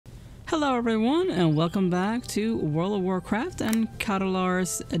Hello everyone and welcome back to World of Warcraft and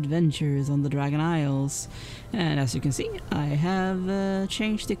Catalar's adventures on the Dragon Isles. And as you can see, I have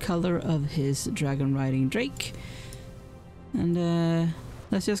changed the color of his dragon riding drake. And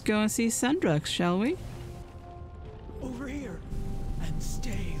let's just go and see Sendrax, shall we? Over here and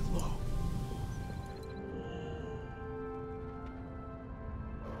stay low.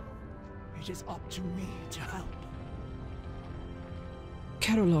 It is up to me to help.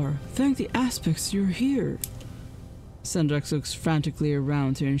 Catalar, thank the aspects you're here. Sendrax looks frantically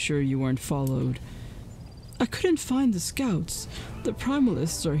around to ensure you weren't followed. I couldn't find the scouts. The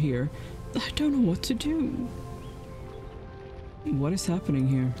primalists are here. I don't know what to do. What is happening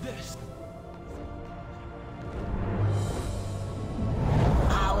here?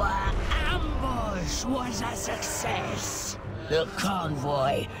 Our ambush was a success. The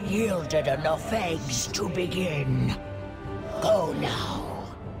convoy yielded enough eggs to begin. Go now.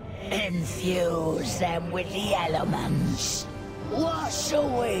 Infuse them with the elements. Wash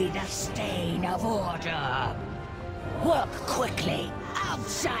away the stain of order. Work quickly.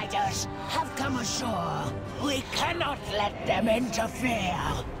 Outsiders have come ashore. We cannot let them interfere.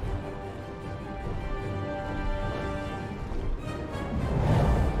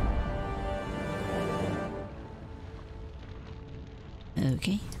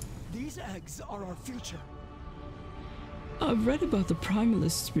 Okay. These eggs are our future. I've read about the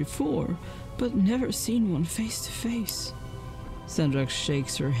primalists before, but never seen one face to face. Sendrax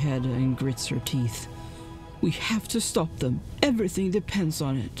shakes her head and grits her teeth. We have to stop them. Everything depends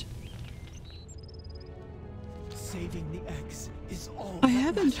on it. Saving the eggs is all I that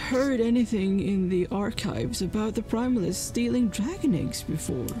haven't matters. heard anything in the archives about the primalists stealing dragon eggs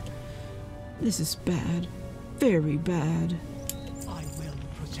before. This is bad. Very bad. I will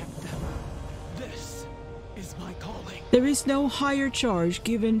protect them. This is my calling. There is no higher charge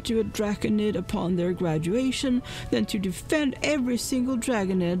given to a dragonid upon their graduation than to defend every single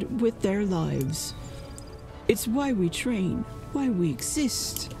dragonid with their lives. It's why we train, why we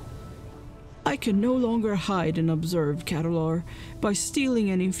exist. I can no longer hide and observe, Catalar. By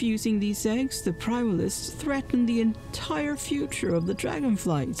stealing and infusing these eggs, the primalists threaten the entire future of the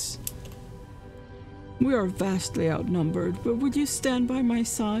dragonflights. We are vastly outnumbered, but would you stand by my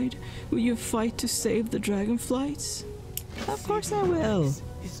side? Will you fight to save the dragonflights? Of course I will.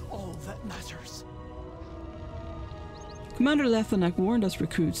 Is all that matters. Commander Lethanak warned us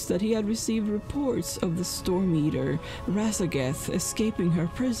recruits that he had received reports of the Storm Eater, Razageth, escaping her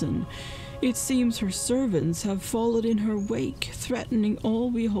prison. It seems her servants have followed in her wake, threatening all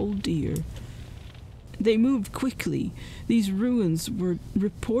we hold dear. They moved quickly. These ruins were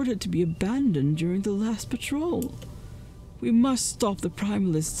reported to be abandoned during the last patrol. We must stop the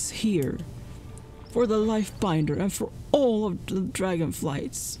primalists here. For the Lifebinder and for all of the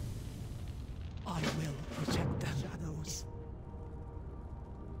dragonflights. I will protect them. Shadows.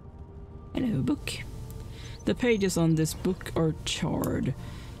 Hello, book. The pages on this book are charred.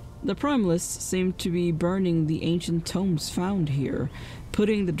 The primalists seem to be burning the ancient tomes found here,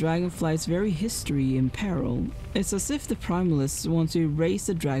 putting the dragonflight's very history in peril. It's as if the primalists want to erase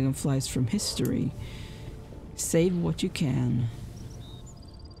the dragonflights from history. Save what you can.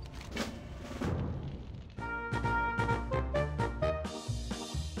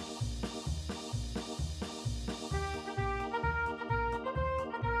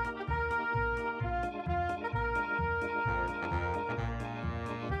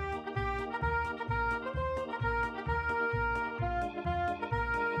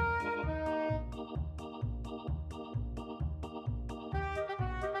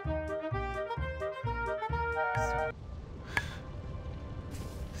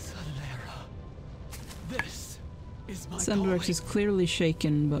 This is my Sendrax is calling. clearly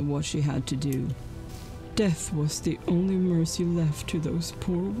shaken by what she had to do. Death was the only mercy left to those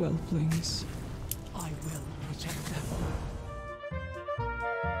poor whelplings. I will protect them.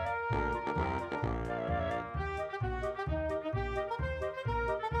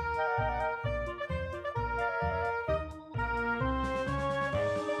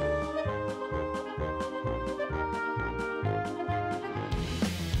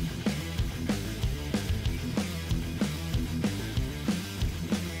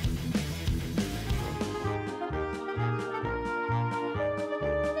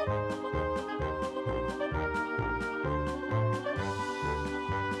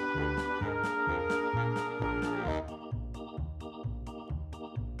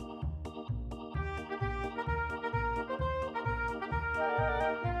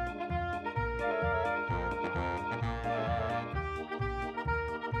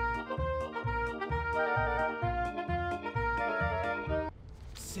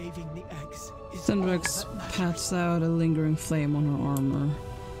 Saving the eggs is Sendrax all that matters. pats out a lingering flame on her armor.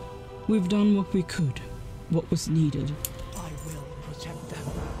 We've done what we could, what was needed. I will protect them.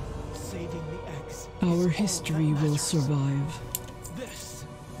 Saving the eggs. Our is history all that will matters. survive. This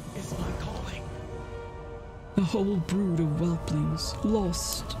is my calling. A whole brood of whelplings,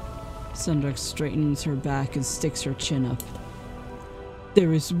 lost. Sendrax straightens her back and sticks her chin up.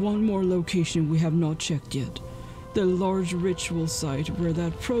 There is one more location we have not checked yet. The large ritual site where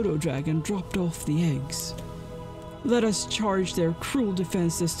that proto-dragon dropped off the eggs. Let us charge their cruel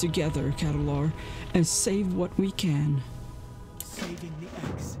defenses together, Catalar, and save what we can. Saving the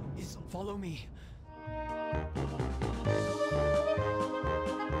eggs is... Follow me.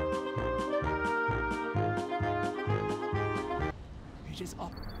 It is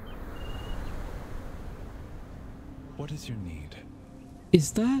up. What is your need?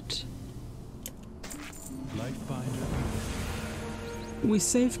 Is that... Lightbinder? We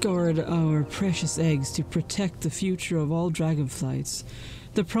safeguard our precious eggs to protect the future of all dragonflights.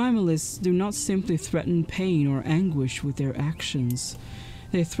 The primalists do not simply threaten pain or anguish with their actions.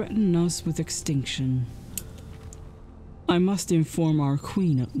 They threaten us with extinction. I must inform our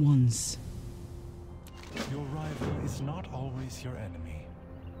queen at once. Your rival is not always your enemy.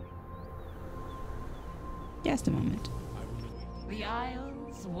 Just a moment. The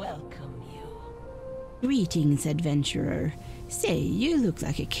Isles welcome you. Greetings, adventurer. Say, you look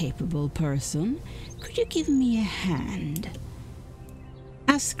like a capable person. Could you give me a hand?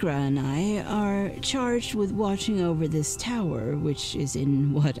 Askra and I are charged with watching over this tower, which is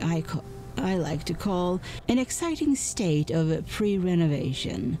in what I like to call an exciting state of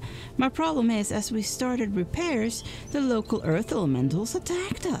pre-renovation. My problem is, as we started repairs, the local earth elementals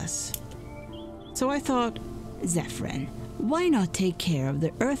attacked us. So I thought, Zephyrin, why not take care of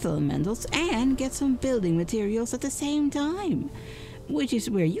the earth elementals and get some building materials at the same time? Which is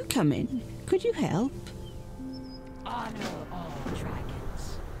where you come in. Could you help? Honor all dragons.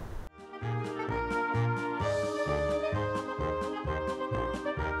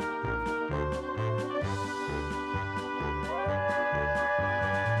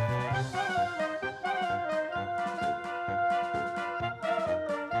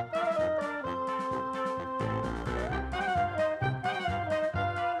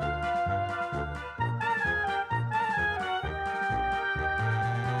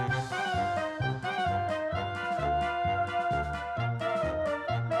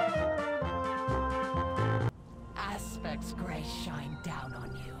 Aspect's grace shine down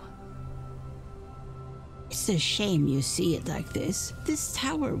on you. It's a shame you see it like this. This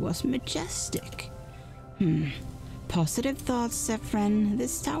tower was majestic. Positive thoughts, Zephyrin.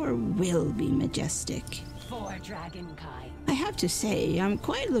 This tower will be majestic. For dragonkind. I have to say, I'm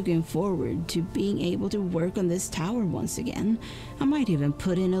quite looking forward to being able to work on this tower once again. I might even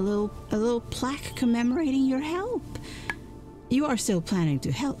put in a little plaque commemorating your help. You are still planning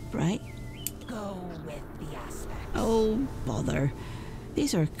to help, right? Go with the aspect. Oh, bother.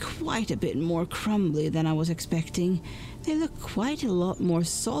 These are quite a bit more crumbly than I was expecting. They look quite a lot more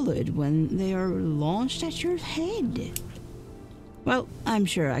solid when they are launched at your head. Well, I'm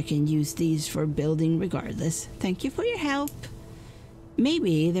sure I can use these for building regardless. Thank you for your help.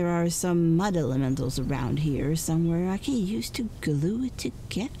 Maybe there are some mud elementals around here somewhere I can use to glue it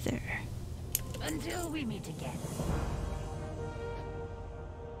together. Until we meet again.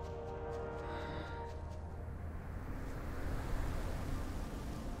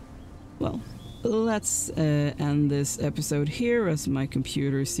 Well, let's end this episode here, as my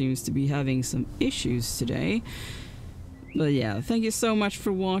computer seems to be having some issues today. But yeah, thank you so much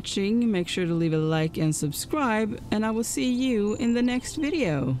for watching. Make sure to leave a like and subscribe, and I will see you in the next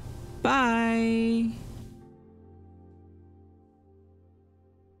video. Bye!